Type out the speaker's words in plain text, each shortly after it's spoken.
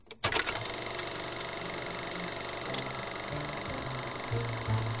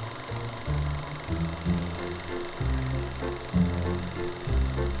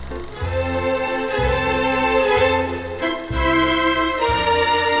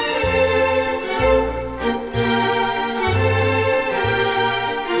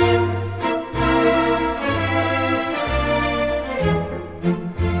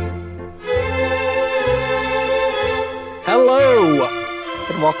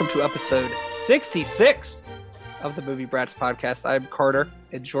Welcome to episode 66 of the Movie Brats podcast. I'm Carter,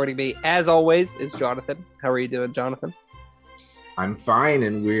 and joining me, as always, is Jonathan. How are you doing, Jonathan? I'm fine,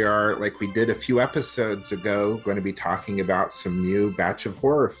 and we are, like we did a few episodes ago, going to be talking about some new batch of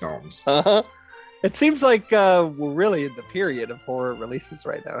horror films. It seems like we're really in the period of horror releases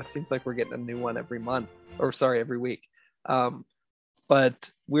right now. It seems like we're getting a new one every week.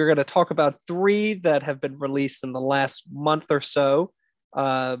 But we're going to talk about three that have been released in the last month or so.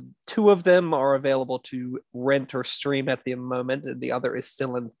 Two of them are available to rent or stream at the moment, and the other is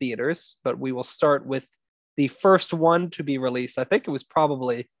still in theaters. But we will start with the first one to be released. I think it was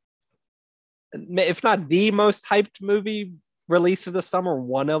probably, if not the most hyped movie release of the summer,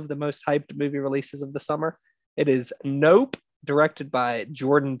 one of the most hyped movie releases of the summer. It is Nope, directed by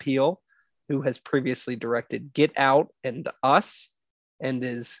Jordan Peele, who has previously directed Get Out and Us, and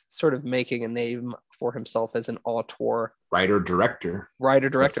is sort of making a name for himself as an auteur. Writer-director,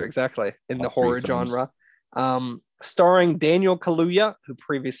 exactly, in the horror genre. Starring Daniel Kaluuya, who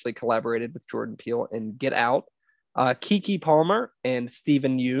previously collaborated with Jordan Peele in Get Out, Keke Palmer, and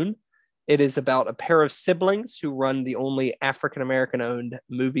Steven Yeun. It is about a pair of siblings who run the only African-American-owned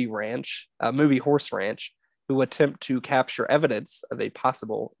movie horse ranch, who attempt to capture evidence of a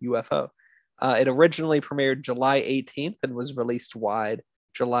possible UFO. It originally premiered July 18th and was released wide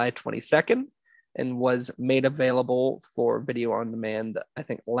July 22nd. And was made available for video on demand, I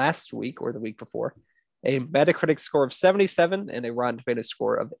think, last week or the week before. A Metacritic score of 77 and a Rotten Tomatoes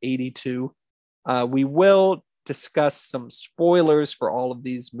score of 82. We will discuss some spoilers for all of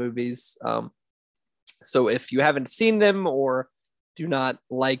these movies. So if you haven't seen them or do not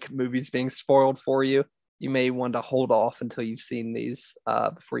like movies being spoiled for you, you may want to hold off until you've seen these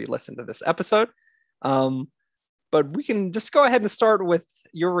before you listen to this episode. But we can just go ahead and start with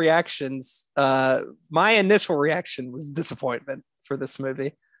your reactions. My initial reaction was disappointment for this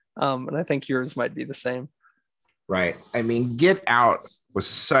movie. And I think yours might be the same. Right. I mean, Get Out was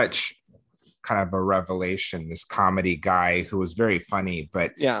such kind of a revelation. This comedy guy who was very funny,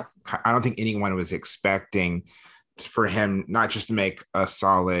 but yeah, I don't think anyone was expecting for him not just to make a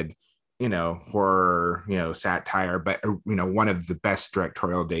solid, horror, satire, but, one of the best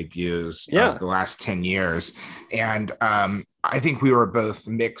directorial debuts of the last 10 years. And I think we were both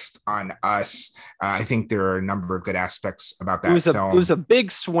mixed on Us. I think there are a number of good aspects about that film. It was a big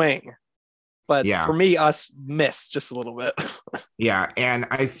swing, but for me, Us missed just a little bit. Yeah. And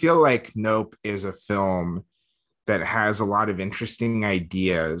I feel like Nope is a film that has a lot of interesting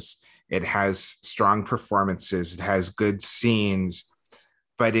ideas. It has strong performances. It has good scenes,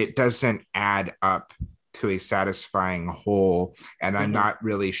 but it doesn't add up to a satisfying whole. And I'm not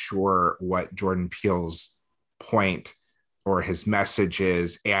really sure what Jordan Peele's point or his message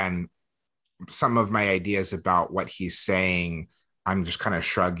is. And some of my ideas about what he's saying, I'm just kind of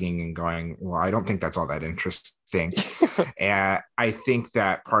shrugging and going, well, I don't think that's all that interesting. And I think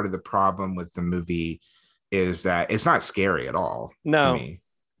that part of the problem with the movie is that it's not scary at all to me.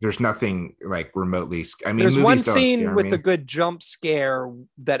 There's nothing like remotely. I mean, there's one scene with a good jump scare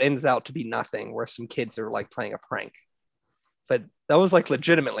that ends out to be nothing, where some kids are like playing a prank. But that was like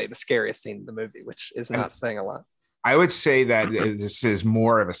legitimately the scariest scene in the movie, which is not saying a lot. I would say that this is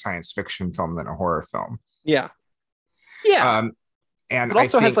more of a science fiction film than a horror film. Yeah. And it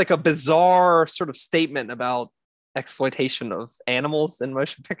also has like a bizarre sort of statement about exploitation of animals in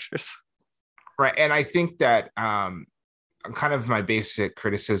motion pictures. Right. And I think that kind of my basic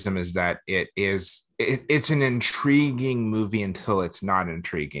criticism is that it's an intriguing movie until it's not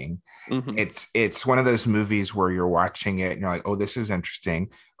intriguing. It's one of those movies where you're watching it and you're like, oh, this is interesting.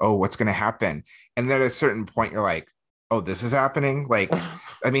 Oh, what's going to happen? And then at a certain point you're like, oh, this is happening. Like,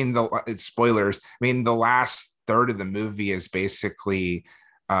 I mean, it's spoilers. I mean, the last third of the movie is basically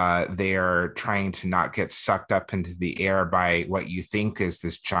they are trying to not get sucked up into the air by what you think is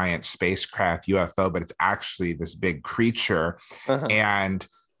this giant spacecraft UFO, but it's actually this big creature. And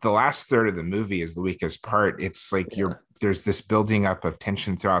the last third of the movie is the weakest part. It's like there's this building up of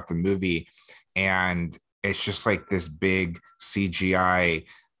tension throughout the movie, and it's just like this big CGI,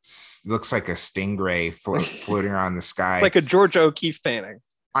 looks like a stingray floating around the sky. It's like a George O'Keeffe painting.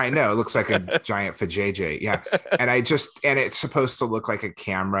 I know, it looks like a giant vajayjay. Yeah. And it's supposed to look like a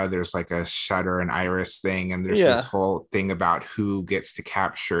camera. There's like a shutter and iris thing. And there's this whole thing about who gets to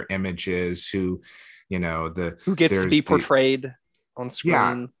capture images, who, who gets to be portrayed on screen.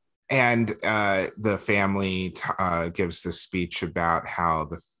 Yeah. And the family gives this speech about how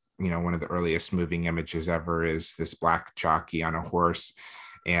one of the earliest moving images ever is this black jockey on a horse.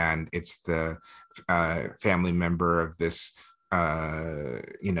 And it's the family member of this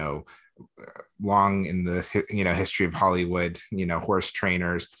long in the history of Hollywood, horse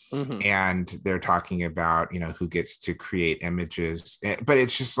trainers, and they're talking about who gets to create images, but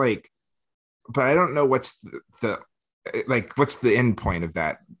it's just like, but I don't know what's what's the end point of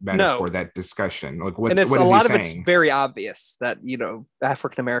that metaphor, that discussion, like what is a lot of it's very obvious that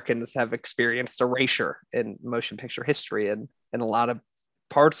African Americans have experienced erasure in motion picture history, and in a lot of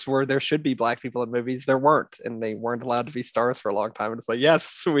parts where there should be black people in movies, there weren't, and they weren't allowed to be stars for a long time. And it's like,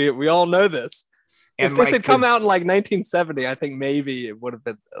 yes, we all know this. And if this had come out in like 1970, I think maybe it would have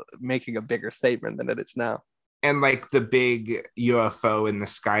been making a bigger statement than it is now. And like the big UFO in the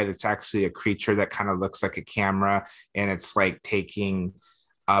sky that's actually a creature that kind of looks like a camera, and it's like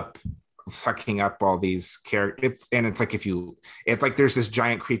sucking up all these characters. It's like it's like there's this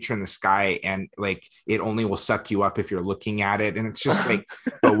giant creature in the sky, and like it only will suck you up if you're looking at it, and it's just like,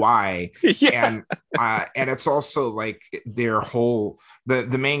 but why? Yeah. And it's also like their whole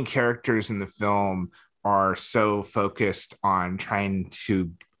the main characters in the film are so focused on trying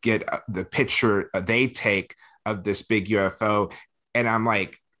to get the picture they take of this big UFO, and I'm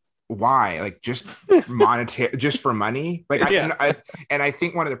like, why? Like, just monetary, just for money? Like, I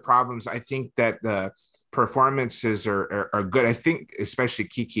think one of the problems, I think that the performances are good. I think especially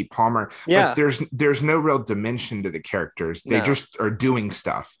Keke Palmer. But there's no real dimension to the characters. They just are doing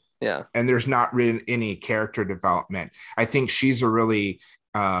stuff. Yeah, and there's not really any character development. I think she's a really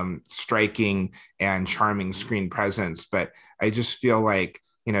striking and charming screen presence, but I just feel like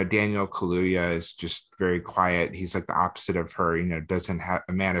Daniel Kaluuya is just very quiet. He's like the opposite of her, doesn't have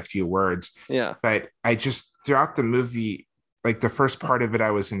a man of few words. Yeah. But I just, throughout the movie, like the first part of it,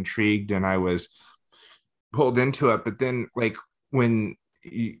 I was intrigued and I was pulled into it. But then like when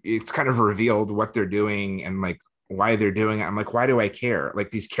it's kind of revealed what they're doing and like why they're doing it, I'm like, why do I care?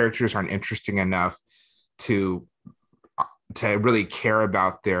 Like these characters aren't interesting enough to really care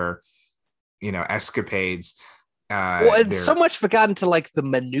about their, escapades. It's so much forgotten to like the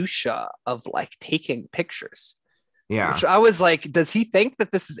minutia of like taking pictures. Yeah, which I was like, does he think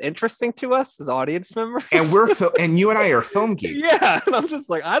that this is interesting to us as audience members? And and you and I are film geeks. Yeah, and I'm just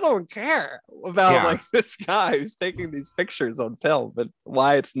like, I don't care about like this guy who's taking these pictures on film, but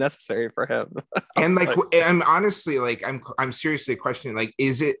why it's necessary for him. And like, I'm honestly like, I'm seriously questioning, like,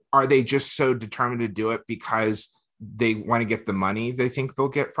 are they just so determined to do it because they want to get the money they think they'll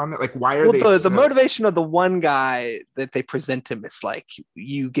get from it? Like, why are the motivation of the one guy that they present him is like,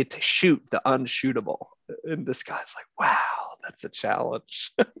 you get to shoot the unshootable, and this guy's like, wow, that's a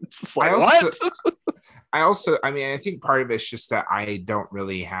challenge. It's just like, I mean, I think part of it's just that I don't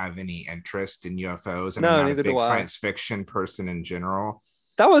really have any interest in UFOs, and I'm not a big science fiction person in general.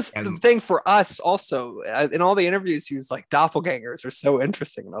 That was the thing for us also. In all the interviews, he was like, doppelgangers are so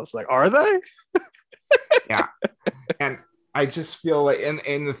interesting, and I was like, are they? Yeah. And I just feel like,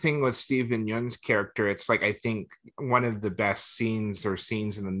 and the thing with Steven Yeun's character, it's like, I think one of the best scenes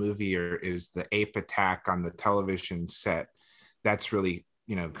in the movie is the ape attack on the television set. That's really,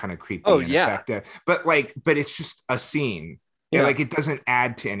 kind of creepy and effective. But it's just a scene. Yeah. Like, it doesn't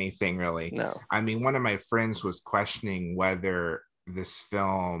add to anything really. No. I mean, one of my friends was questioning whether this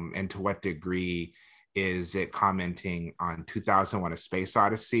film, and to what degree is it commenting on 2001: A Space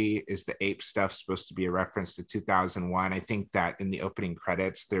Odyssey? Is the ape stuff supposed to be a reference to 2001? I think that in the opening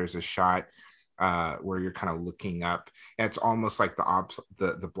credits, there's a shot where you're kind of looking up. And it's almost like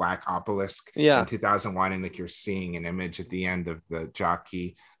the black obelisk in 2001, and like you're seeing an image at the end of the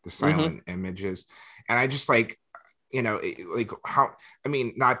jockey, the silent images. And I just like, like how, I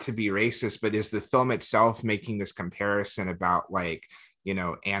mean, not to be racist, but is the film itself making this comparison about like,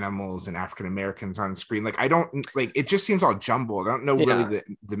 animals and African Americans on screen? Like, I don't like, it just seems all jumbled. I don't know really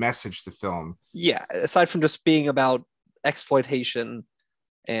the message the film. Yeah, aside from just being about exploitation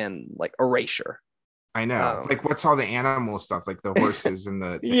and like erasure. I know. Like, what's all the animal stuff, like the horses and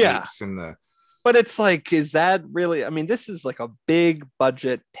the apes and the. But it's like, is that really? I mean, this is like a big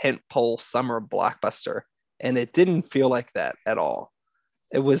budget tentpole summer blockbuster, and it didn't feel like that at all.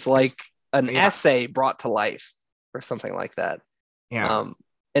 It was like an essay brought to life or something like that. Yeah.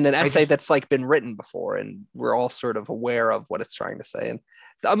 in an essay that's like been written before, and we're all sort of aware of what it's trying to say. And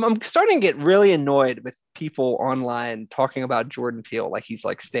I'm starting to get really annoyed with people online talking about Jordan Peele like he's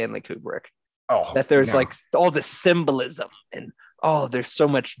like Stanley Kubrick. Oh, that there's like all this symbolism and there's so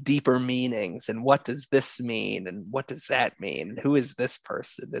much deeper meanings, and what does this mean, and what does that mean, and who is this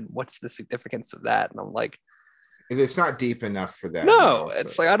person, and what's the significance of that? And I'm like, it's not deep enough for that. No,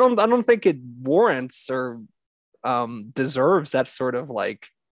 it's like I don't think it warrants or deserves that sort of like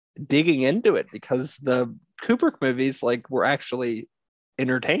digging into it, because the Kubrick movies like were actually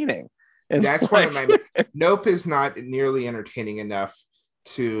entertaining. And that's why my Nope is not nearly entertaining enough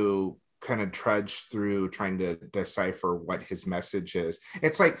to kind of trudge through trying to decipher what his message is.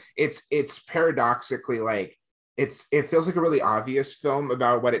 It's like it's paradoxically like it feels like a really obvious film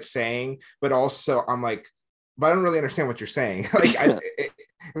about what it's saying, but also I'm like, but I don't really understand what you're saying.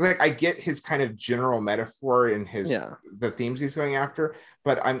 Like I get his kind of general metaphor and the themes he's going after,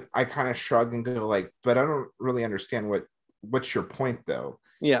 but I kind of shrug and go like, but I don't really understand what's your point though.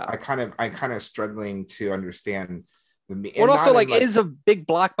 Yeah, I kind of struggling to understand the. Well, also like is a big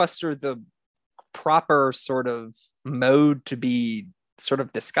blockbuster the proper sort of mode to be sort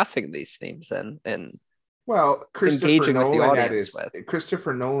of discussing these themes and well, engaging with the audience with.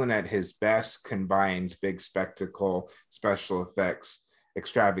 Christopher Nolan at his best combines big spectacle, special effects,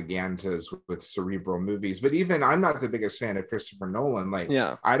 extravaganzas with cerebral movies. But even I'm not the biggest fan of Christopher Nolan. Like,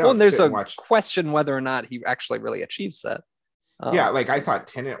 I don't. Well, there's a question whether or not he actually really achieves that. Like I thought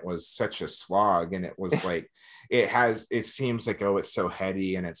Tenet was such a slog, and it was like it seems like, oh, it's so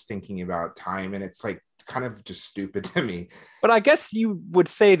heady and it's thinking about time, and it's like kind of just stupid to me. But I guess you would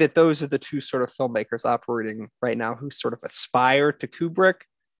say that those are the two sort of filmmakers operating right now who sort of aspire to Kubrick.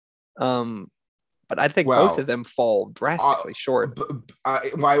 But I think both of them fall drastically short.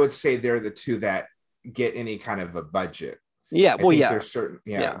 I would say they're the two that get any kind of a budget. Yeah, there's certain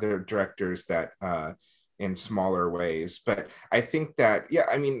they're directors that in smaller ways, but I think that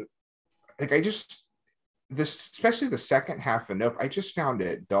I mean, like especially the second half of Nope, I just found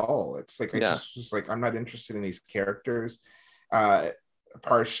it dull. It's like I just was like, I'm not interested in these characters.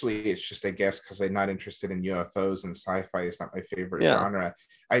 Partially it's just, I guess, because I'm not interested in UFOs, and sci-fi is not my favorite genre.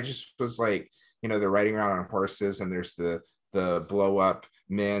 I just was like, they're riding around on horses, and there's the blow up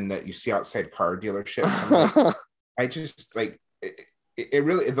men that you see outside car dealerships. Like, I just like it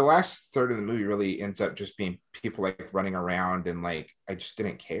really, the last third of the movie really ends up just being people like running around, and like I just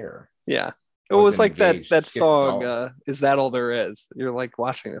didn't care. Yeah. It was like that song, Is That All There Is? You're like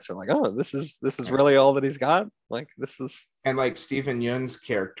watching this, you're like, oh, this is really all that he's got? Like, this is... And like Steven Yeun's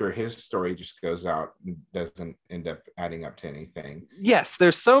character, his story just goes out and doesn't end up adding up to anything. Yes,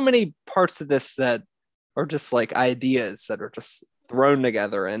 there's so many parts of this that are just like ideas that are just thrown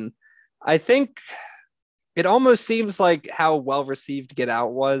together. And I think it almost seems like how well received Get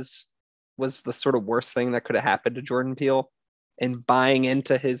Out was the sort of worst thing that could have happened to Jordan Peele, and buying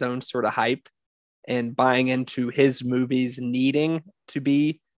into his own sort of hype and buying into his movies needing to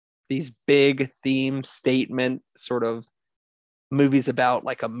be these big theme statement sort of movies about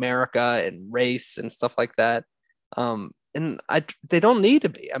like America and race and stuff like that. They don't need to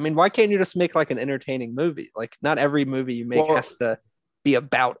be. I mean, why can't you just make like an entertaining movie? Like, not every movie you make has to be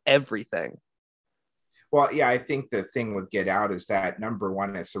about everything. Well, yeah, I think the thing with Get Out is that, number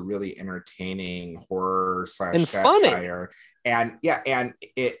one, it's a really entertaining horror / and satire. Funny. And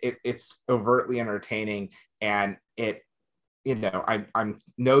it's overtly entertaining, and I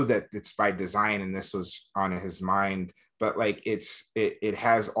know that it's by design and this was on his mind, but like it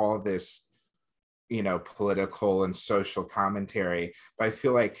has all this political and social commentary. But I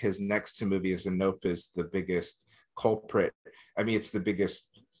feel like his next two movies, and Nope is the biggest culprit. I mean, it's the biggest,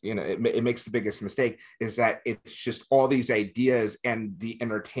 it makes the biggest mistake, is that it's just all these ideas, and the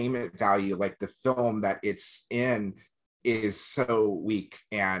entertainment value, like the film that it's in, is so weak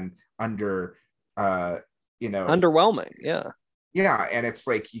and underwhelming. And it's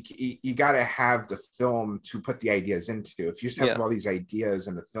like you got to have the film to put the ideas into. If you just have all these ideas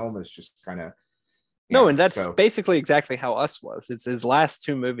and the film is just kind of and that's basically exactly how Us was. It's his last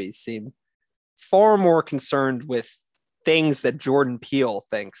two movies seem far more concerned with things that Jordan Peele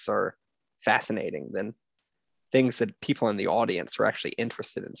thinks are fascinating than things that people in the audience are actually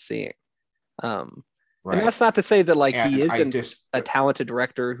interested in seeing. Right. And that's not to say that like he isn't a talented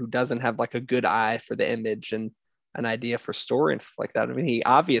director who doesn't have like a good eye for the image and an idea for story and stuff like that. I mean, he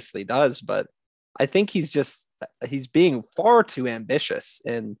obviously does, but I think he's being far too ambitious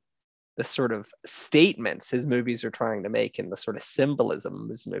in the sort of statements his movies are trying to make, and the sort of symbolism of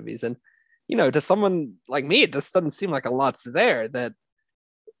his movies. And, to someone like me, it just doesn't seem like a lot's there that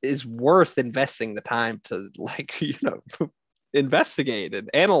is worth investing the time to like, investigate and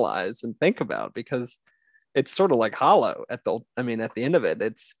analyze and think about, because it's sort of like hollow at the end of it.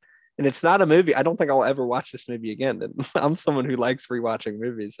 It's not a movie. I don't think I'll ever watch this movie again. And I'm someone who likes rewatching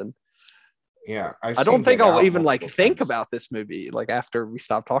movies, and yeah, I don't think I'll even like think about this movie like after we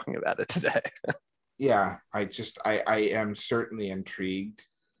stop talking about it today. Yeah, I am certainly intrigued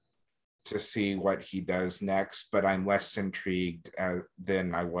to see what he does next, but I'm less intrigued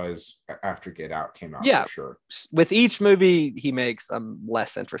than I was after Get Out came out. Yeah, for sure. With each movie he makes, I'm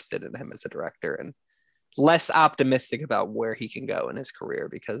less interested in him as a director and less optimistic about where he can go in his career,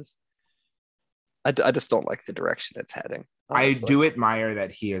 because I just don't like the direction it's heading. Honestly. I do admire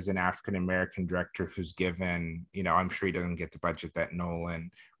that he is an African-American director who's given, I'm sure he doesn't get the budget that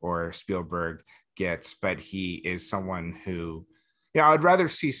Nolan or Spielberg gets, but he is someone who, I'd rather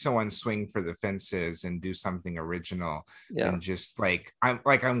see someone swing for the fences and do something original than just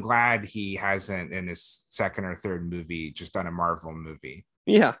I'm glad he hasn't in his second or third movie just done a Marvel movie.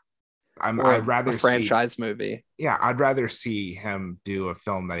 Yeah. I'd rather a franchise movie. Yeah, I'd rather see him do a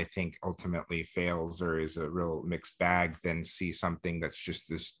film that I think ultimately fails or is a real mixed bag than see something that's just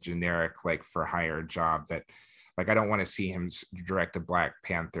this generic, like for hire job that, like, I don't want to see him direct a Black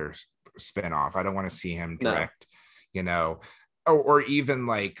Panther spinoff. I don't want to see him direct, or even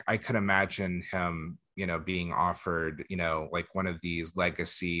like I could imagine him, being offered, like one of these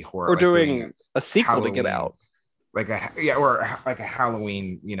legacy horror, or doing a sequel Halloween, to Get Out. Or like a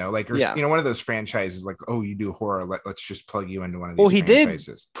Halloween, one of those franchises, like, oh, you do horror, let's just plug you into one of these. Well, he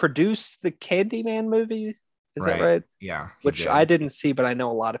franchises. Did produce the Candyman movie, is that right? Yeah, which I didn't see, but I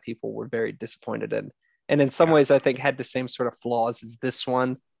know a lot of people were very disappointed in, and in some ways, I think had the same sort of flaws as this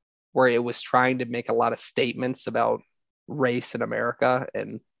one, where it was trying to make a lot of statements about race in America,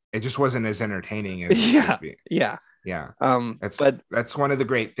 and it just wasn't as entertaining as it should be. Yeah. That's one of the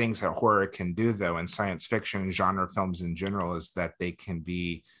great things that horror can do, though, and science fiction genre films in general, is that they can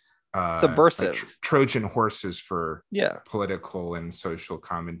be subversive, like Trojan horses for political and social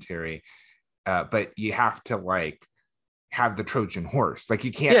commentary. But you have to have the Trojan horse. Like,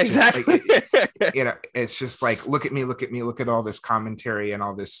 you can't exactly. It's just like, look at me, look at all this commentary and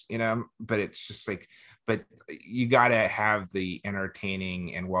all this, but it's just like, but you got to have the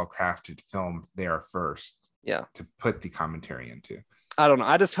entertaining and well-crafted film there first. Yeah, to put the commentary into. I don't know.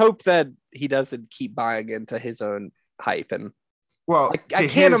 I just hope that he doesn't keep buying into his own hype. And well, I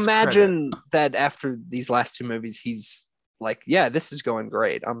can't imagine that after these last two movies, he's like, yeah, this is going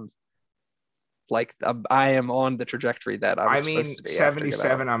great. I am on the trajectory that I was supposed to be.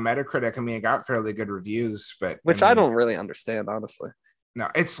 77 on Metacritic. I mean, it got fairly good reviews, but I don't really understand, honestly. No,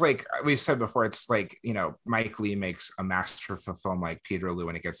 it's like we said before, it's like, Mike Leigh makes a masterful film like Peterloo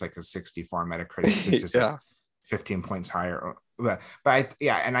and it gets like a 64 Metacritic. This is 15 points higher. But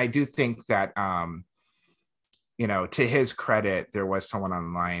I do think that, to his credit, there was someone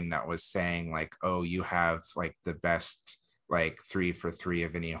online that was saying like, oh, you have like the best, like 3 for 3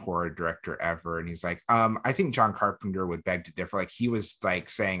 of any horror director ever. And he's like, I think John Carpenter would beg to differ. Like, he was like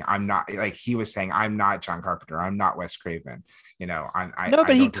saying, I'm not John Carpenter. I'm not Wes Craven. But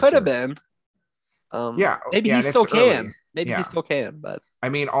he could have been. Maybe he still can. Maybe he still can. But I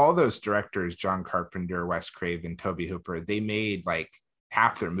mean, all those directors, John Carpenter, Wes Craven, Tobe Hooper, they made like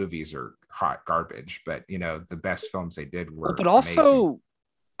half their movies are hot garbage. But the best films they did were. But also,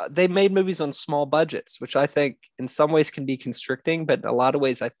 they made movies on small budgets, which I think in some ways can be constricting, but in a lot of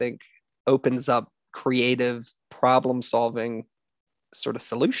ways I think opens up creative problem solving sort of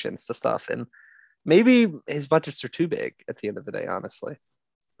solutions to stuff. And maybe his budgets are too big at the end of the day, honestly.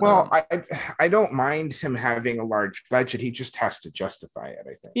 Well, I don't mind him having a large budget. He just has to justify it,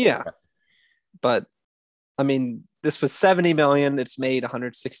 I think. Yeah. But I mean, this was 70 million. It's made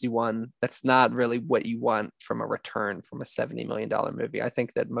 161. That's not really what you want from a return from a $70 million movie. I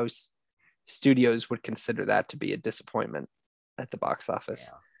think that most studios would consider that to be a disappointment at the box office.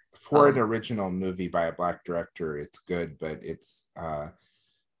 Yeah. For an original movie by a Black director, it's good, but it's,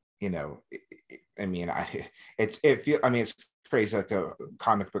 it's crazy. Like a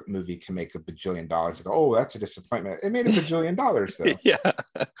comic book movie can make $1 bajillion. Like, oh, that's a disappointment. It made $1 bajillion though. Yeah,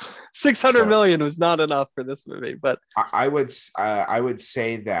 600 million was not enough for this movie. But I would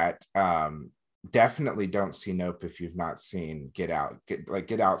say that definitely don't see Nope if you've not seen Get Out.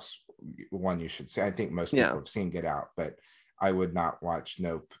 Get Out's one you should see. I think most people have seen Get Out, but I would not watch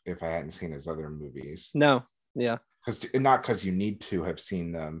Nope if I hadn't seen his other movies. No, yeah, because you need to have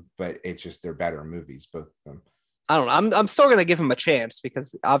seen them, but it's just they're better movies, both of them. I don't know. I'm still going to give him a chance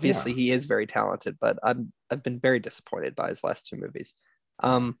because obviously he is very talented, but I've been very disappointed by his last two movies.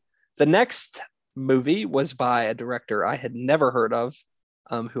 The next movie was by a director I had never heard of,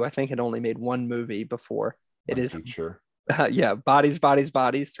 who I think had only made one movie before. It is Yeah, Bodies, Bodies,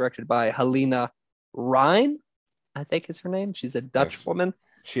 Bodies, directed by Helena Rhine, I think is her name. She's a Dutch Yes. woman.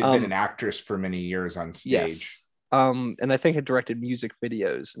 She had been an actress for many years on stage. Yes. And I think had directed music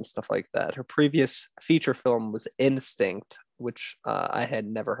videos and stuff like that. Her previous feature film was Instinct, which I had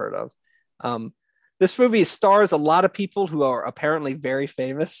never heard of. This movie stars a lot of people who are apparently very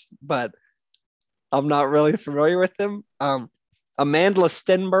famous, but I'm not really familiar with them. Amandla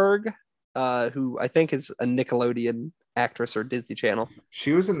Stenberg, who I think is a Nickelodeon actress or Disney Channel.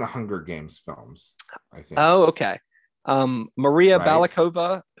 She was in the Hunger Games films, I think. Oh, okay. Maria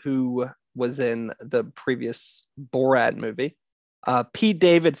Balakova, who was in the previous Borat movie. Pete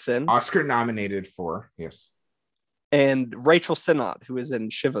Davidson, Oscar nominated for, yes. And Rachel Sennott, who is in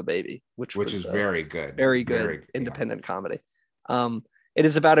Shiva Baby, which is very good. Very good independent comedy. It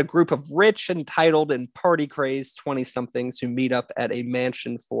is about a group of rich, entitled, and party-crazed 20-somethings who meet up at a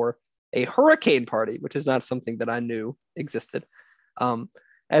mansion for a hurricane party, which is not something that I knew existed.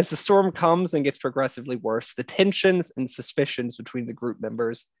 As the storm comes and gets progressively worse, the tensions and suspicions between the group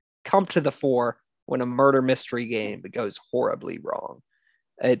members come to the fore when a murder mystery game goes horribly wrong.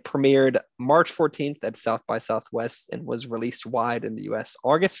 It premiered March 14th at South by Southwest and was released wide in the US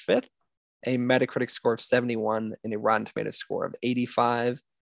August 5th, a Metacritic score of 71 and a Rotten Tomatoes score of 85.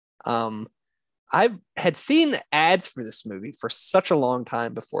 I had seen ads for this movie for such a long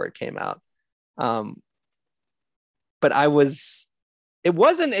time before it came out. But it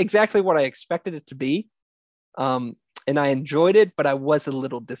wasn't exactly what I expected it to be. And I enjoyed it, but I was a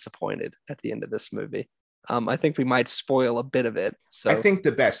little disappointed at the end of this movie. I think we might spoil a bit of it. So I think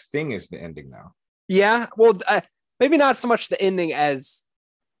the best thing is the ending, though. Yeah, well, maybe not so much the ending as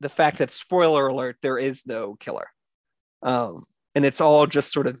the fact that, spoiler alert, there is no killer. And it's all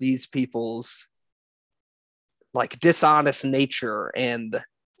just sort of these people's like dishonest nature and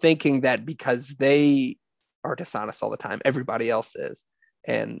thinking that because they are dishonest all the time, everybody else is.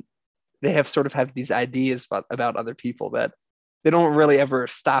 And they have these ideas about other people that they don't really ever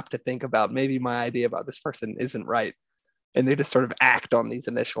stop to think about. Maybe my idea about this person isn't right. And they just sort of act on these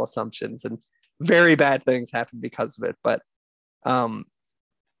initial assumptions, and very bad things happen because of it. But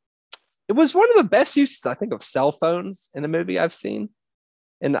it was one of the best uses, I think, of cell phones in a movie I've seen.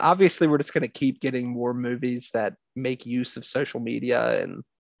 And obviously we're just going to keep getting more movies that make use of social media and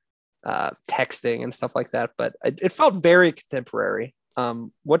texting and stuff like that. But it felt very contemporary.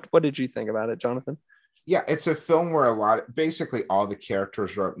 What did you think about it, Jonathan? Yeah, it's a film where basically all the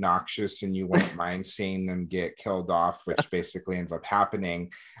characters are obnoxious and you wouldn't mind seeing them get killed off, which basically ends up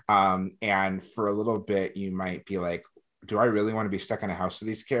happening. And for a little bit, you might be like, do I really want to be stuck in a house with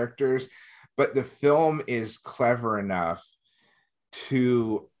these characters? But the film is clever enough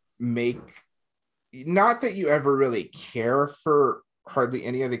to make, not that you ever really care for hardly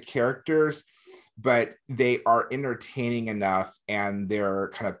any of the characters, but they are entertaining enough, and their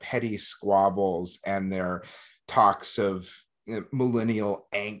kind of petty squabbles and their talks of millennial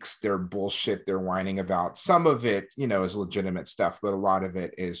angst, their bullshit they're whining about. Some of it, is legitimate stuff, but a lot of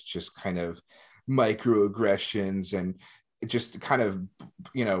it is just kind of microaggressions and just kind of,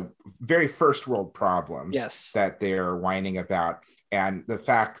 very first world problems that they're whining about. And the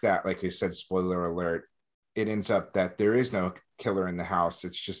fact that, like we said, spoiler alert, it ends up that there is no killer in the house.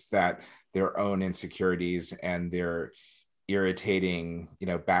 It's just that their own insecurities and their irritating,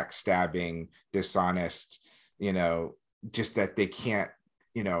 backstabbing, dishonest, just that they can't,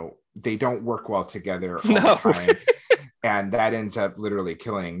 they don't work well together all the time. And that ends up literally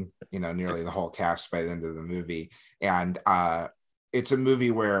killing, nearly the whole cast by the end of the movie. And it's a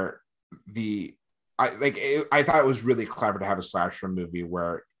movie where I thought it was really clever to have a slasher movie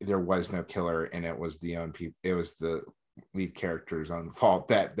where there was no killer and it was the lead character's own fault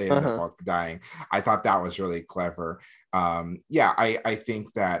that they ended up dying. I thought that was really clever. I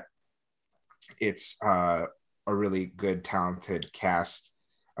think that it's a really good, talented cast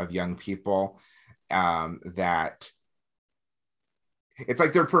of young people that it's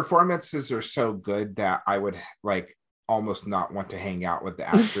like their performances are so good that I would like almost not want to hang out with the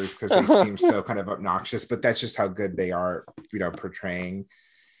actors because they seem so kind of obnoxious, but that's just how good they are, portraying.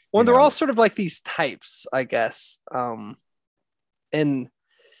 Well, they're all sort of like these types, I guess. And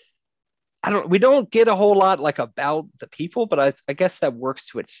we don't get a whole lot like about the people, but I guess that works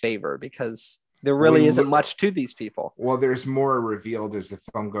to its favor because there really isn't much to these people. Well, there's more revealed as the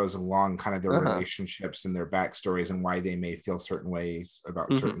film goes along, kind of their relationships and their backstories and why they may feel certain ways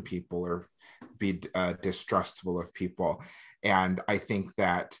about certain people or be distrustful of people. And I think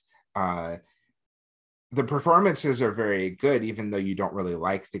that the performances are very good, even though you don't really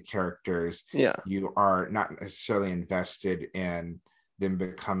like the characters. Yeah. You are not necessarily invested in them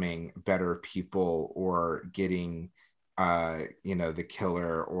becoming better people or getting the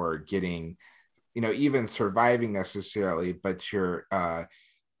killer, or getting, even surviving necessarily, but you're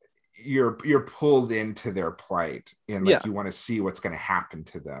pulled into their plight, and like you want to see what's going to happen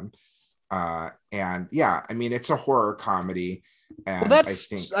to them. And yeah, I mean, it's a horror comedy, and well,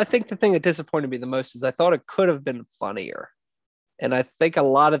 I think the thing that disappointed me the most is I thought it could have been funnier, and I think a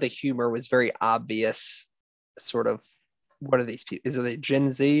lot of the humor was very obvious. Sort of, what are these people? Is it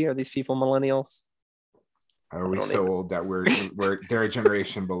Gen Z? Are these people millennials? Are we so old that we're they're a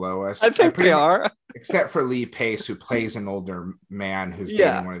generation below us? I think they are. Except for Lee Pace, who plays an older man who's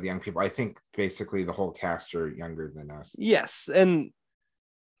dating one of the young people. I think basically the whole cast are younger than us. Yes, and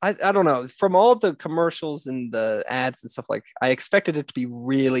I don't know. From all the commercials and the ads and stuff, like, I expected it to be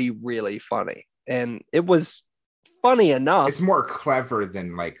really, really funny, and it was funny enough. It's more clever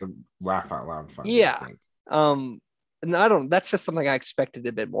than like laugh out loud funny. Yeah. And that's just something I expected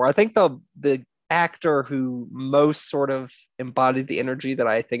a bit more. I think the actor who most sort of embodied the energy that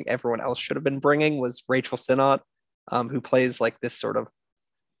I think everyone else should have been bringing was Rachel Sennott, who plays like this sort of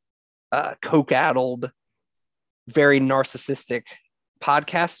coke-addled, very narcissistic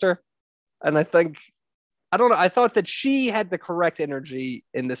podcaster. And I thought that she had the correct energy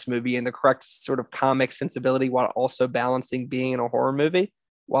in this movie and the correct sort of comic sensibility while also balancing being in a horror movie.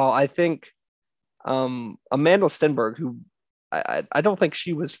 While I think Amanda Stenberg, who I don't think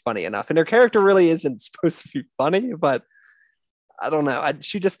she was funny enough, and her character really isn't supposed to be funny, but I don't know.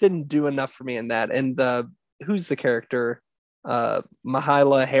 She just didn't do enough for me in that. And who's the character?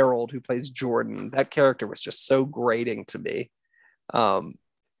 Mahala Harold, who plays Jordan. That character was just so grating to me.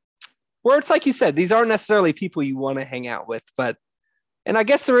 Where it's like you said, these aren't necessarily people you want to hang out with, and I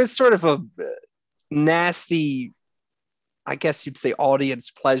guess there is sort of a nasty, I guess you'd say,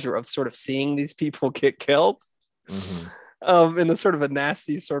 audience pleasure of sort of seeing these people get killed. Mm-hmm. In a sort of a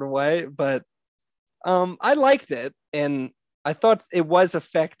nasty sort of way, but I liked it, and I thought it was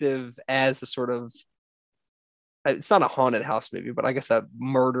effective as a sort of, it's not a haunted house movie, but I guess a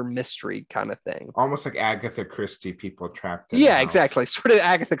murder mystery kind of thing. Almost like Agatha Christie, people trapped in yeah, exactly. Sort of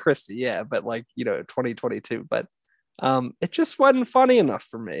Agatha Christie, yeah, but like, 2022. But it just wasn't funny enough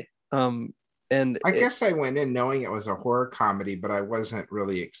for me. And I guess I went in knowing it was a horror comedy, but I wasn't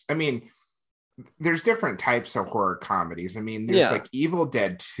really, I mean, there's different types of horror comedies. I mean, there's like Evil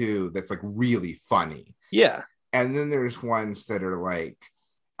Dead 2 that's like really funny. Yeah. And then there's ones that are like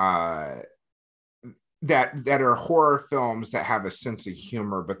that are horror films that have a sense of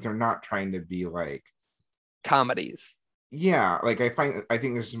humor, but they're not trying to be like comedies. Yeah, like I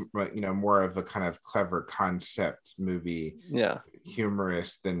think this is, more of a kind of clever concept movie. Yeah.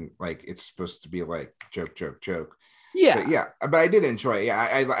 Humorous than like it's supposed to be like joke. Yeah. But I did enjoy it. Yeah,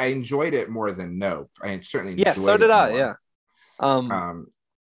 I enjoyed it more than Nope. I certainly enjoyed it. Yeah, so did I. Yeah.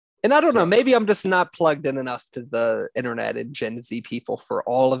 And I don't know, maybe I'm just not plugged in enough to the internet and Gen Z people for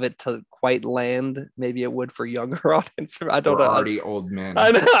all of it to quite land. Maybe it would for younger audience. I don't know. Already old men.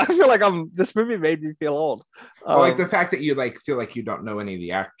 I know. I feel like this movie made me feel old. Like the fact that you like feel like you don't know any of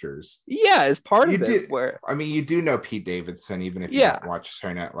the actors. Yeah, is part of it. You do know Pete Davidson, even if you don't watch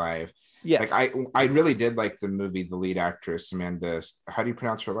Saturday Night Live. Yes. Like I really did like the movie, the lead actress, Amanda, how do you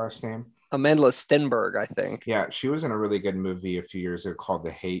pronounce her last name? Amanda Stenberg, I think. Yeah, she was in a really good movie a few years ago called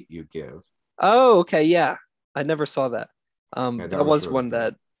The Hate U Give. Oh, okay, yeah. I never saw that. That was really one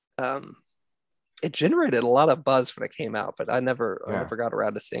good. That it generated a lot of buzz when it came out, but I never got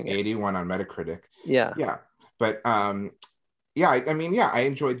around to seeing it. 81 on Metacritic. Yeah. Yeah. But I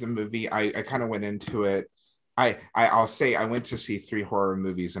enjoyed the movie. I kind of went into it. I'll say I went to see 3 horror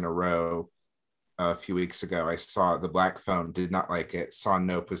movies in a row a few weeks ago. I saw The Black Phone, did not like it. Saw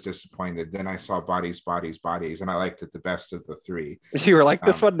Nope, was disappointed. Then I saw Bodies, and I liked it the best of the 3. You were like,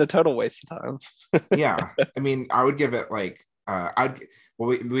 this wasn't a total waste of time. Yeah, I mean, I would give it like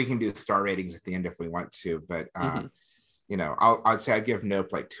we can do star ratings at the end if we want to, but I'd say I'd give Nope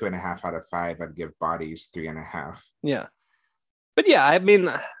like 2.5 out of 5. I'd give Bodies 3.5. Yeah. But yeah, I mean,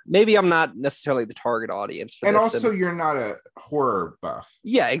 maybe I'm not necessarily the target audience for and this. Also, you're not a horror buff.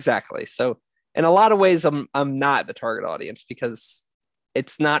 Yeah, exactly. So in a lot of ways, I'm not the target audience because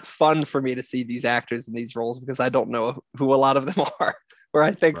it's not fun for me to see these actors in these roles because I don't know who a lot of them are. Where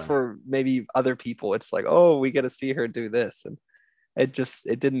I think for maybe other people, it's like, oh, we get to see her do this. And it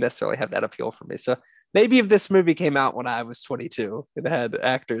didn't necessarily have that appeal for me. So maybe if this movie came out when I was 22 and had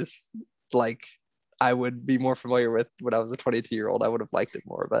actors like I would be more familiar with when I was a 22-year-old, I would have liked it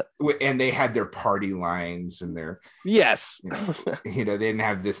more. But and they had their party lines and their yes, they didn't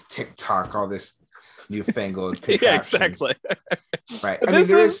have this TikTok, all this newfangled yeah, exactly. Right. I mean,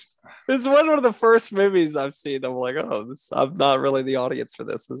 this is one of the first movies I've seen. I'm like, I'm not really the audience for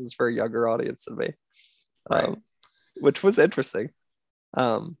this. This is for a younger audience than me. Right. which was interesting.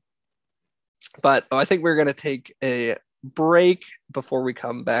 But I think we're going to take a break before we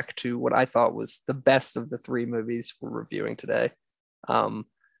come back to what I thought was the best of the three movies we're reviewing today.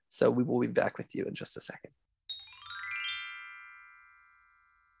 So we will be back with you in just a second.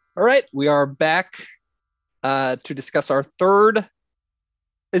 All right, we are back to discuss our third.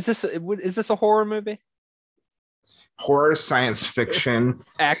 Is this a horror movie? Horror, science fiction,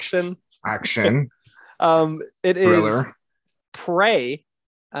 action. It thriller. Is Prey,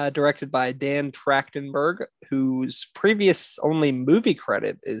 directed by Dan Trachtenberg, whose previous only movie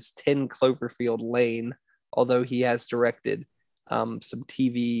credit is 10 Cloverfield Lane, although he has directed some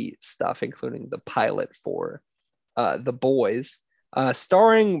TV stuff, including the pilot for The Boys,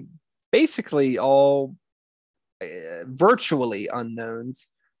 starring basically all virtually unknowns,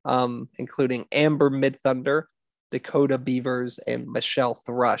 including Amber Midthunder, Dakota Beavers, and Michelle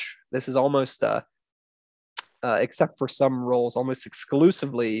Thrush. This is almost, except for some roles, almost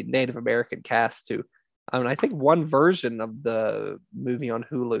exclusively Native American cast too. I think one version of the movie on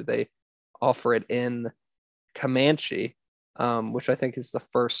Hulu, they offer it in Comanche, which I think is the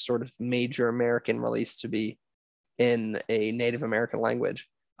first sort of major American release to be in a Native American language.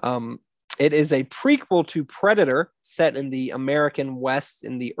 It is a prequel to Predator, set in the American West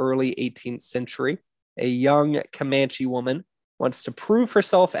in the early 18th century. A young Comanche woman wants to prove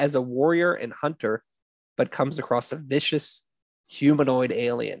herself as a warrior and hunter, but comes across a vicious humanoid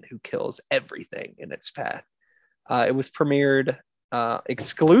alien who kills everything in its path. It was premiered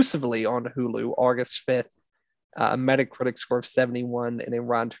exclusively on Hulu August 5th, a Metacritic score of 71 and a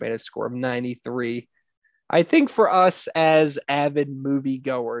Rotten Tomatoes score of 93. I think for us as avid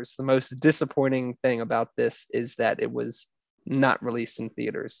moviegoers, the most disappointing thing about this is that it was not released in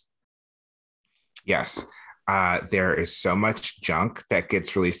theaters. Yes. There is so much junk that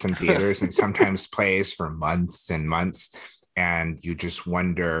gets released in theaters and sometimes plays for months and months. And you just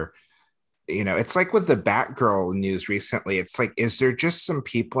wonder, it's like with the Batgirl news recently. It's like, is there just some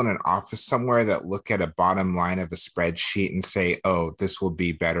people in an office somewhere that look at a bottom line of a spreadsheet and say, oh, this will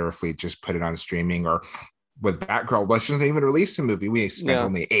be better if we just put it on streaming? Or with Batgirl, let's just even release a movie. We spent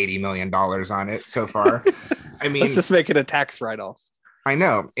only $80 million on it so far. I mean, let's just make it a tax write-off. I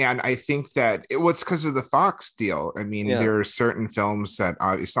know. And I think that it was because of the Fox deal. I mean, there are certain films that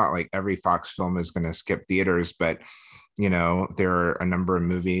it's not like every Fox film is going to skip theaters, but, there are a number of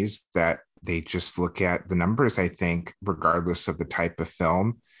movies that they just look at the numbers, I think, regardless of the type of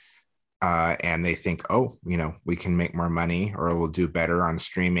film. And they think, oh, we can make more money or we'll do better on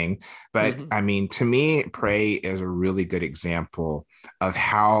streaming. But I mean, to me, Prey is a really good example of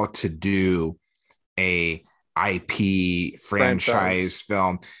how to do a IP franchise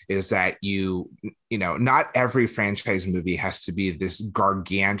film. Is that not every franchise movie has to be this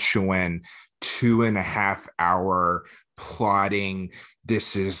gargantuan 2.5 hour plotting.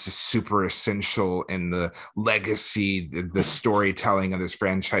 This is super essential in the legacy, the storytelling of this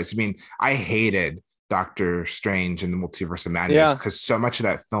franchise. I mean, I hated Doctor Strange and the Multiverse of Madness because so much of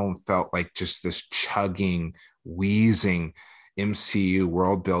that film felt like just this chugging, wheezing MCU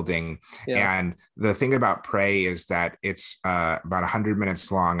world building. And the thing about Prey is that it's about 100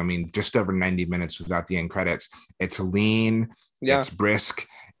 minutes long. I mean, just over 90 minutes without the end credits. It's lean, it's brisk,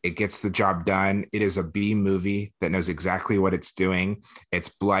 it gets the job done. It is a B movie that knows exactly what it's doing. It's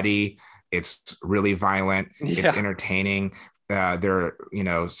bloody, it's really violent, it's entertaining. There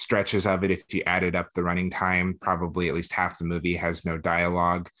are, stretches of it, if you added up the running time, probably at least half the movie has no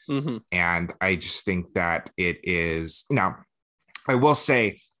dialogue. And I just think that it is. Now, I will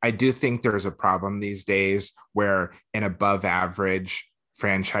say, I do think there's a problem these days where an above average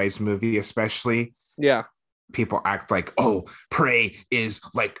franchise movie, especially, people act like, oh, Prey is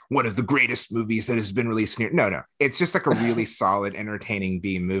like one of the greatest movies that has been released in here. No, it's just like a really solid, entertaining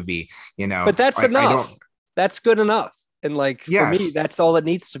B movie, But that's enough. That's good enough. And for me, that's all it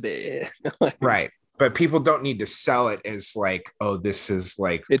needs to be. Right. But people don't need to sell it as like, oh, this is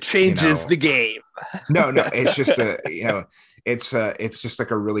like, it changes the game. No, it's just it's just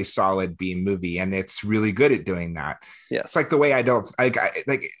like a really solid B movie, and it's really good at doing that. Yes. It's like the way I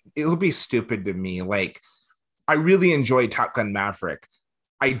it'll be stupid to me. Like, I really enjoyed Top Gun Maverick.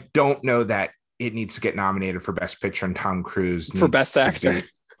 I don't know that it needs to get nominated for Best Picture, and Tom Cruise for Best Actor.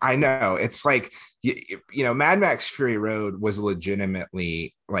 I know. It's like, Mad Max Fury Road was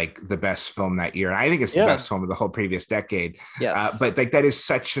legitimately like the best film that year. And I think it's the best film of the whole previous decade. Yes. But like, that is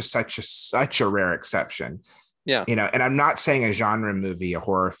such a rare exception. Yeah. And I'm not saying a genre movie, a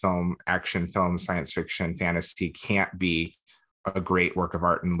horror film, action film, science fiction, fantasy can't be a great work of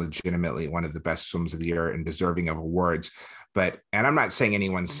art and legitimately one of the best films of the year and deserving of awards. And I'm not saying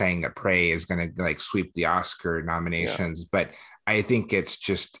anyone's saying that Prey is going to like sweep the Oscar nominations, but I think it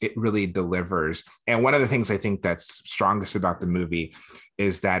really delivers. And one of the things I think that's strongest about the movie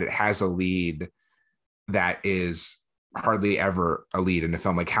is that it has a lead that is hardly ever a lead in a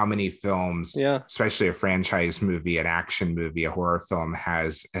film. Like how many films, especially a franchise movie, an action movie, a horror film,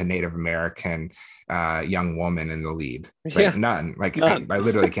 has a Native American young woman in the lead? Right? None. I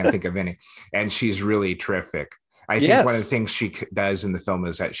literally can't think of any. And she's really terrific. I think one of the things she does in the film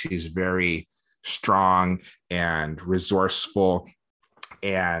is that she's very strong and resourceful,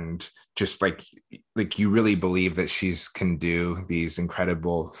 and just like you really believe that she's can do these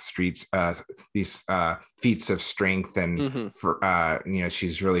incredible these feats of strength, and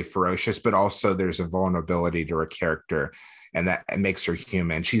she's really ferocious, but also there's a vulnerability to her character, and that makes her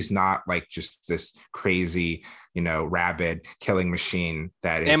human. She's not like just this crazy, rabid killing machine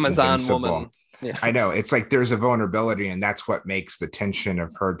that is Amazon invincible. woman. Yeah. I know, it's like there's a vulnerability, and that's what makes the tension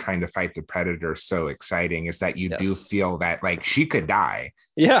of her trying to fight the predator so exciting, is that you do feel that like she could die.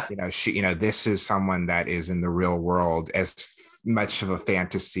 This is someone that is in the real world. As much of a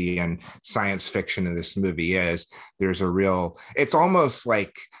fantasy and science fiction in this movie is, there's a real, it's almost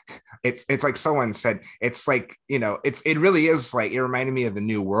like it's like someone said, it's like, it really is like, it reminded me of The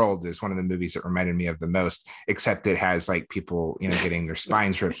New World, is one of the movies that reminded me of the most, except it has like people getting their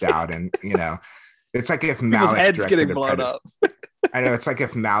spines ripped out, and it's like if Malick heads getting blown up. I know, it's like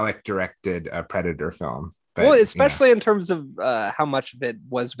if Malick directed a Predator film. But, well, especially in terms of how much of it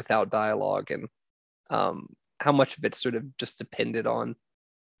was without dialogue, and how much of it sort of just depended on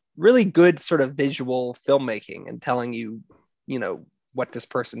really good sort of visual filmmaking and telling you, what this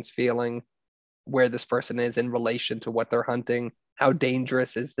person's feeling, where this person is in relation to what they're hunting, how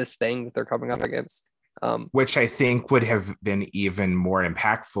dangerous is this thing that they're coming up against. Which I think would have been even more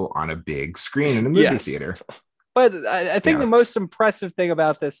impactful on a big screen in a movie theater. But I think the most impressive thing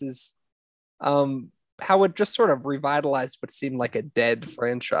about this is how it just sort of revitalized what seemed like a dead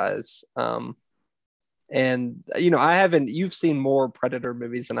franchise. And, you've seen more Predator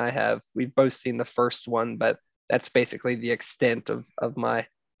movies than I have. We've both seen the first one, but that's basically the extent of my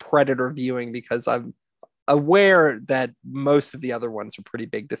Predator viewing, because I'm aware that most of the other ones are pretty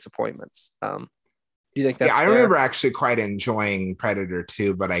big disappointments. Do you think that's fair? I remember actually quite enjoying Predator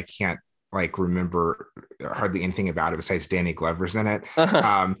 2, but I can't remember hardly anything about it besides Danny Glover's in it.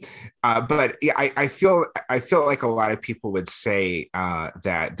 But yeah, I feel like a lot of people would say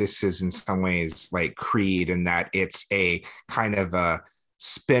that this is in some ways like Creed, and that it's a kind of a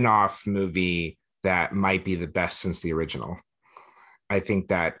spin-off movie that might be the best since the original. I think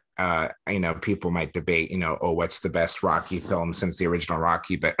that people might debate, what's the best Rocky film since the original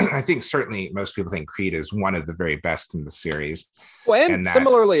Rocky? But I think certainly most people think Creed is one of the very best in the series. Well, and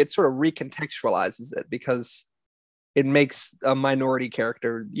similarly, it sort of recontextualizes it, because it makes a minority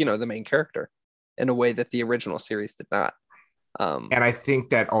character, the main character, in a way that the original series did not. And I think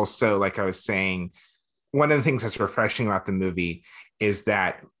that also, like I was saying, one of the things that's refreshing about the movie is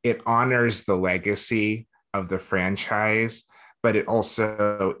that it honors the legacy of the franchise, but it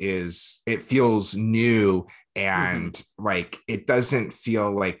also it feels new, and like it doesn't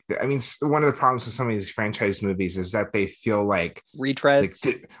feel like one of the problems with some of these franchise movies is that they feel like retreads.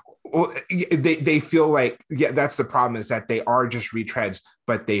 They feel like, that's the problem, is that they are just retreads,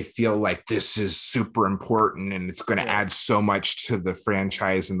 but they feel like this is super important and it's going to add so much to the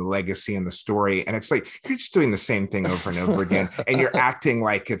franchise and the legacy and the story. And it's like, you're just doing the same thing over and over again, and you're acting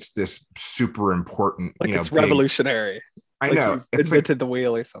like it's this super important, like it's revolutionary. I know, it's invented the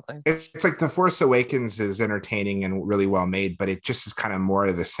wheel or something. It's like The Force Awakens is entertaining and really well made, but it just is kind of more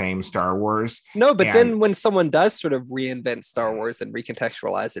of the same Star Wars. No, but then when someone does sort of reinvent Star Wars and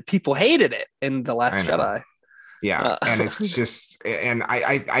recontextualize it, people hated it in The Last Jedi. Yeah, and it's just, and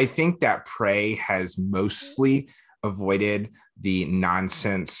I think that Prey has mostly avoided the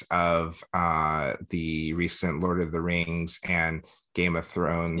nonsense of the recent Lord of the Rings and Game of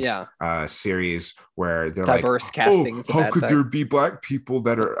Thrones series, where they're diverse casting. How could there be black people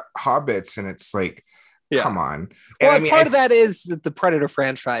that are hobbits? And it's like, come on. Well, and part of that is that the Predator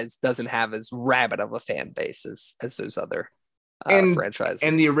franchise doesn't have as rabid of a fan base as those other franchises.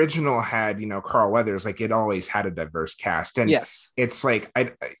 And the original had, Carl Weathers, like it always had a diverse cast. And it's like,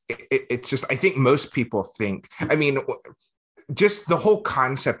 it's just, I think most people think, just the whole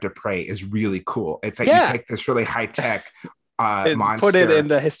concept of Prey is really cool. It's like you take this really high tech monster, put it in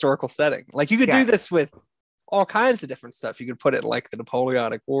the historical setting. Like you could do this with all kinds of different stuff. You could put it in like the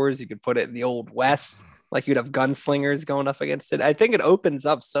Napoleonic Wars. You could put it in the Old West. Like you'd have gunslingers going up against it. I think it opens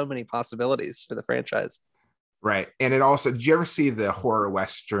up so many possibilities for the franchise. Right. And it also, did you ever see the horror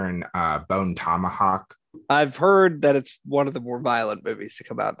Western Bone Tomahawk? I've heard that it's one of the more violent movies to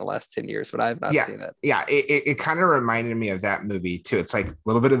come out in the last 10 years, but I have not Yeah. seen it. Yeah. It kind of reminded me of that movie too. It's like a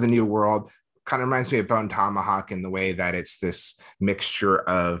little bit of the New World, kind of reminds me of Bone Tomahawk in the way that it's this mixture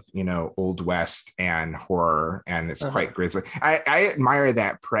of, Old West and horror, and it's quite grisly. I admire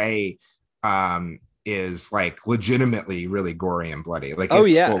that Prey is like legitimately really gory and bloody. Like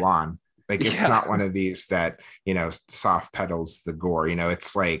it's full on. Like it's not one of these that, soft pedals the gore,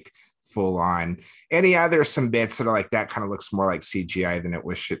 it's like full on. And yeah, there's some bits that are like that kind of looks more like CGI than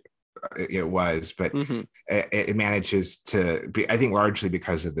it was, but it manages to be, I think, largely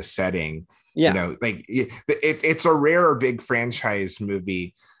because of the setting. Like it's a rare big franchise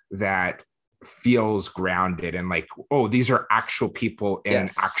movie that feels grounded and like, oh, these are actual people in an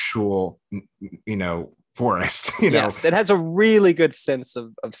actual forest. Yes, it has a really good sense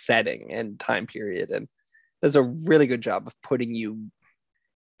of setting and time period, and does a really good job of putting you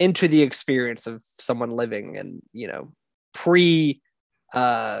into the experience of someone living and pre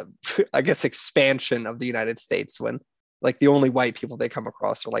I guess expansion of the United States, when like the only white people they come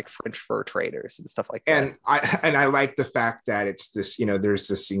across are like French fur traders and stuff like that. And I like the fact that it's this, there's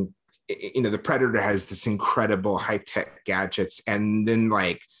this, the Predator has this incredible high-tech gadgets, and then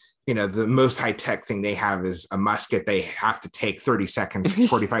like, the most high-tech thing they have is a musket they have to take 30 seconds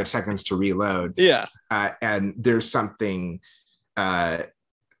 45 seconds to reload. And there's something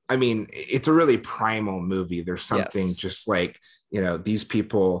I mean, it's a really primal movie. There's something just like, these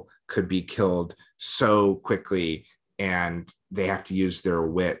people could be killed so quickly and they have to use their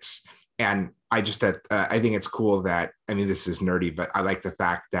wits. And I think it's cool that, I mean, this is nerdy, but I like the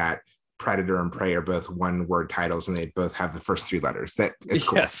fact that Predator and Prey are both one-word titles, and they both have the first three letters. That it's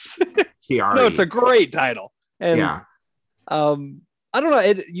cool. Yes. No, it's a great title. And I don't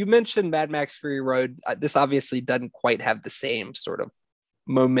know. You mentioned Mad Max Fury Road. This obviously doesn't quite have the same sort of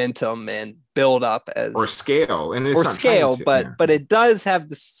momentum and build up as scale, but it does have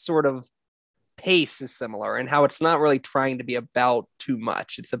this sort of pace is similar, and how it's not really trying to be about too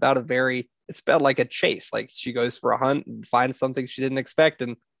much. It's about like a chase. Like she goes for a hunt and finds something she didn't expect,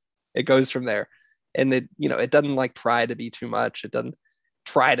 and it goes from there. And it doesn't like try to be too much. It doesn't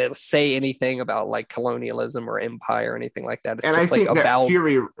try to say anything about like colonialism or empire or anything like that. It's and just I think like that about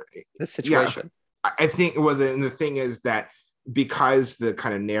Fury, the situation. I think the thing is that because the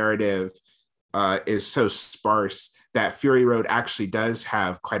kind of narrative is so sparse, that Fury Road actually does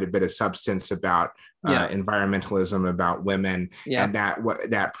have quite a bit of substance about environmentalism, about women, and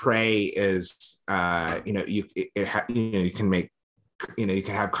that Prey is, you can make, you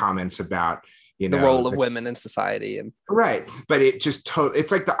can have comments about the role of women in society, and right, but it just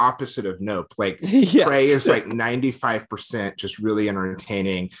it's like the opposite of Nope. Like Prey is like 95% just really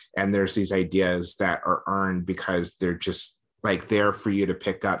entertaining, and there's these ideas that are earned because they're just like there for you to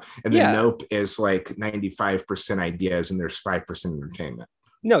pick up, and then Nope is like 95% ideas and there's 5% entertainment.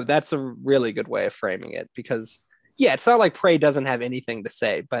 No, that's a really good way of framing it, because it's not like Prey doesn't have anything to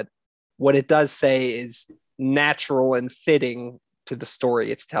say, but what it does say is natural and fitting to the story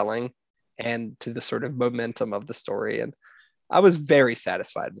it's telling and to the sort of momentum of the story. And I was very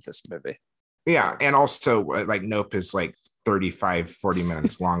satisfied with this movie. Yeah, and also like Nope is like 35-40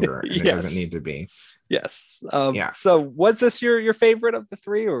 minutes longer, and it doesn't need to be. Yes. So was this your favorite of the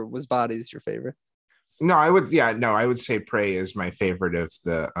three, or was Bodies your favorite? No, I would say Prey is my favorite of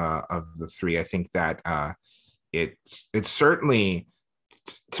the three. I think that it's certainly,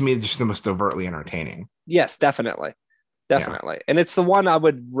 to me, just the most overtly entertaining. Yes, definitely. And it's the one I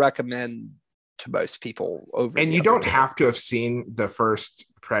would recommend to most people over. And you don't have to have seen the first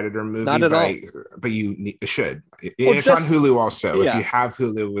Predator movie, not at all, but you should. It's on Hulu also. If you have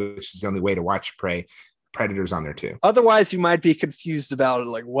Hulu, which is the only way to watch Prey, Predator's on there too. Otherwise, you might be confused about it.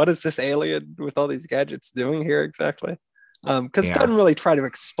 Like, what is this alien with all these gadgets doing here exactly? Because it doesn't really try to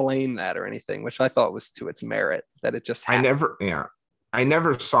explain that or anything, which I thought was to its merit, that it just happened. I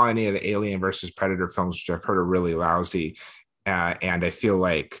never saw any of the Alien versus Predator films, which I've heard are really lousy. And I feel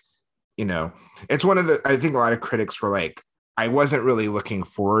like, it's one of the, I think a lot of critics were like, I wasn't really looking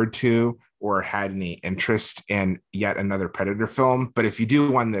forward to or had any interest in yet another Predator film. But if you do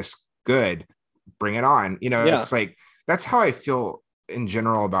one this good, bring it on. It's like, that's how I feel in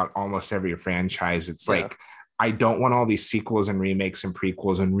general about almost every franchise. It's like, I don't want all these sequels and remakes and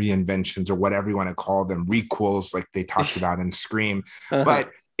prequels and reinventions, or whatever you want to call them, requels, like they talked about in Scream. But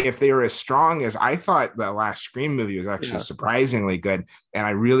if they were as strong as I thought the last Scream movie was actually surprisingly good, and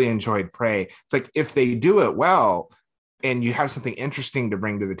I really enjoyed Prey, it's like, if they do it well and you have something interesting to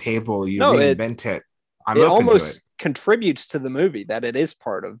bring to the table, you reinvent it. I'm open almost to it. Contributes to the movie that it is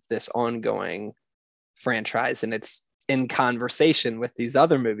part of this ongoing franchise, and it's in conversation with these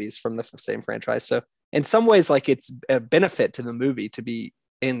other movies from the same franchise. So in some ways, like, it's a benefit to the movie to be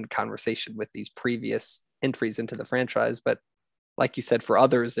in conversation with these previous entries into the franchise. But like you said, for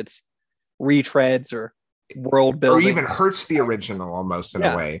others, it's retreads or world building, or even hurts the original almost in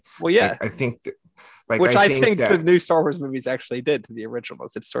a way. Well, yeah, I think that, which I think the new Star Wars movies actually did to the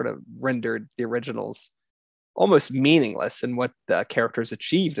originals. It sort of rendered the originals almost meaningless in what the characters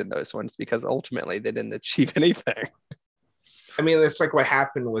achieved in those ones, because ultimately they didn't achieve anything. I mean, it's like what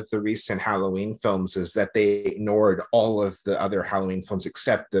happened with the recent Halloween films is that they ignored all of the other Halloween films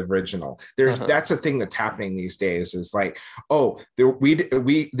except the original. That's a thing that's happening these days, is like, oh,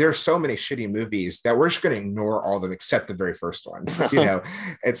 there's so many shitty movies that we're just going to ignore all of them except the very first one. You know,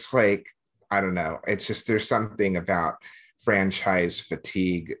 it's like, I don't know. It's just, there's something about franchise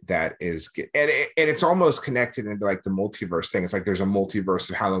fatigue that is, and it's almost connected into like the multiverse thing. It's like there's a multiverse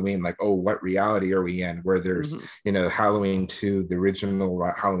of Halloween. Like, oh, what reality are we in? Where there's you know, Halloween 2, the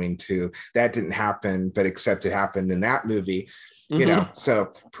original Halloween 2, that didn't happen, but except it happened in that movie. You know,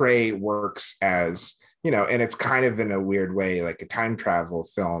 so Prey works as, you know, and it's kind of in a weird way like a time travel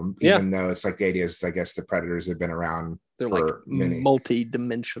film, even though it's like the idea is, I guess the Predators have been around. They're like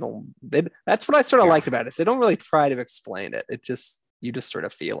multi-dimensional. That's what I sort of liked about it. They don't really try to explain it. It just, you just sort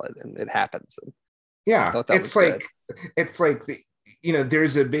of feel it and it happens. And it's like the, you know,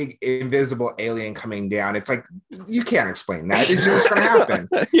 there's a big invisible alien coming down. It's like, you can't explain that. It's just going to happen.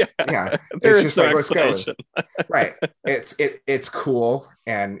 Yeah. It's just like, let's go. Right. It's cool.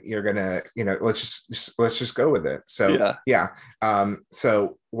 And you're going to, you know, let's just go with it. So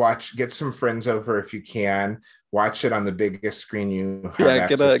so get some friends over if you can. Watch it on the biggest screen you have.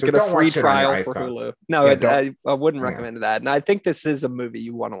 Get a free trial for Hulu. No, I wouldn't recommend that. And I think this is a movie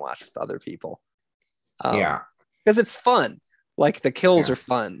you want to watch with other people. Because it's fun. Like, the kills are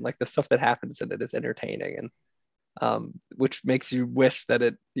fun. Like, the stuff that happens in it is entertaining, and which makes you wish that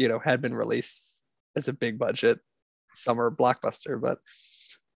it, you know, had been released as a big budget summer blockbuster. But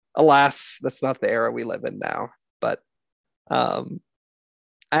alas, that's not the era we live in now. But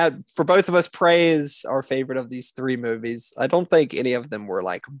for both of us, Prey is our favorite of these three movies. I don't think any of them were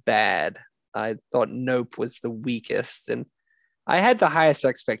like bad. I thought Nope was the weakest, and I had the highest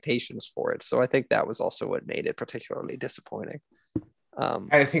expectations for it. So I think that was also what made it particularly disappointing.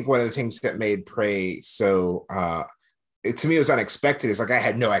 I think one of the things that made Prey so, to me, it was unexpected. Is like, I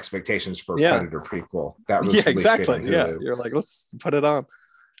had no expectations for a Predator prequel. That was exactly. Yeah, you're like, let's put it on.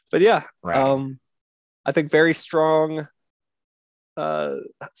 But I think very strong. Horror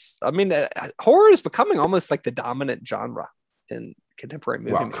is becoming almost like the dominant genre in contemporary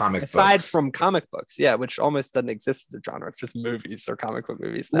movie making, aside from comic books, which almost doesn't exist as a genre. It's just movies or comic book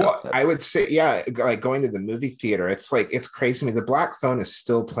movies now. Well, I would say, like going to the movie theater, it's like, it's crazy to me. The Black Phone is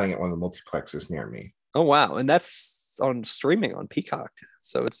still playing at one of the multiplexes near me. Oh wow. And that's on streaming on Peacock,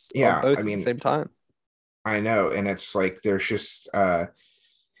 so it's on both at the same time. I know. And it's like, there's just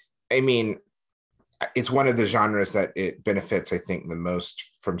it's one of the genres that it benefits, I think, the most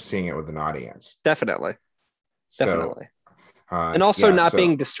from seeing it with an audience. Definitely. And also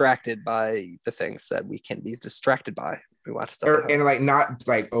being distracted by the things that we can be distracted by. We watch stuff. And like, not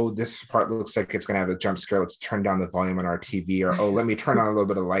like, oh, this part looks like it's going to have a jump scare. Let's turn down the volume on our TV, or, oh, let me turn on a little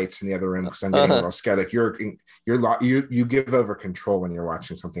bit of lights in the other room because I'm getting a little scared. Like, you give over control when you're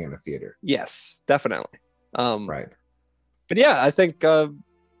watching something in the theater. Yes, definitely. Right. But I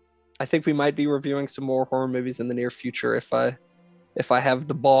think we might be reviewing some more horror movies in the near future if I have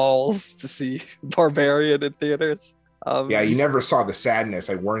the balls to see Barbarian in theaters. You never saw The Sadness.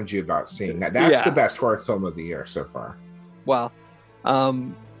 I warned you about seeing that. That's the best horror film of the year so far. Well,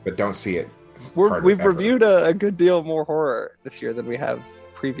 but don't see it. We've reviewed a good deal more horror this year than we have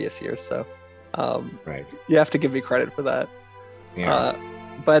previous years, so right. You have to give me credit for that. Yeah.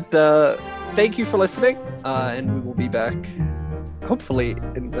 But thank you for listening, and we will be back hopefully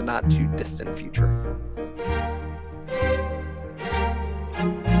in the not too distant future.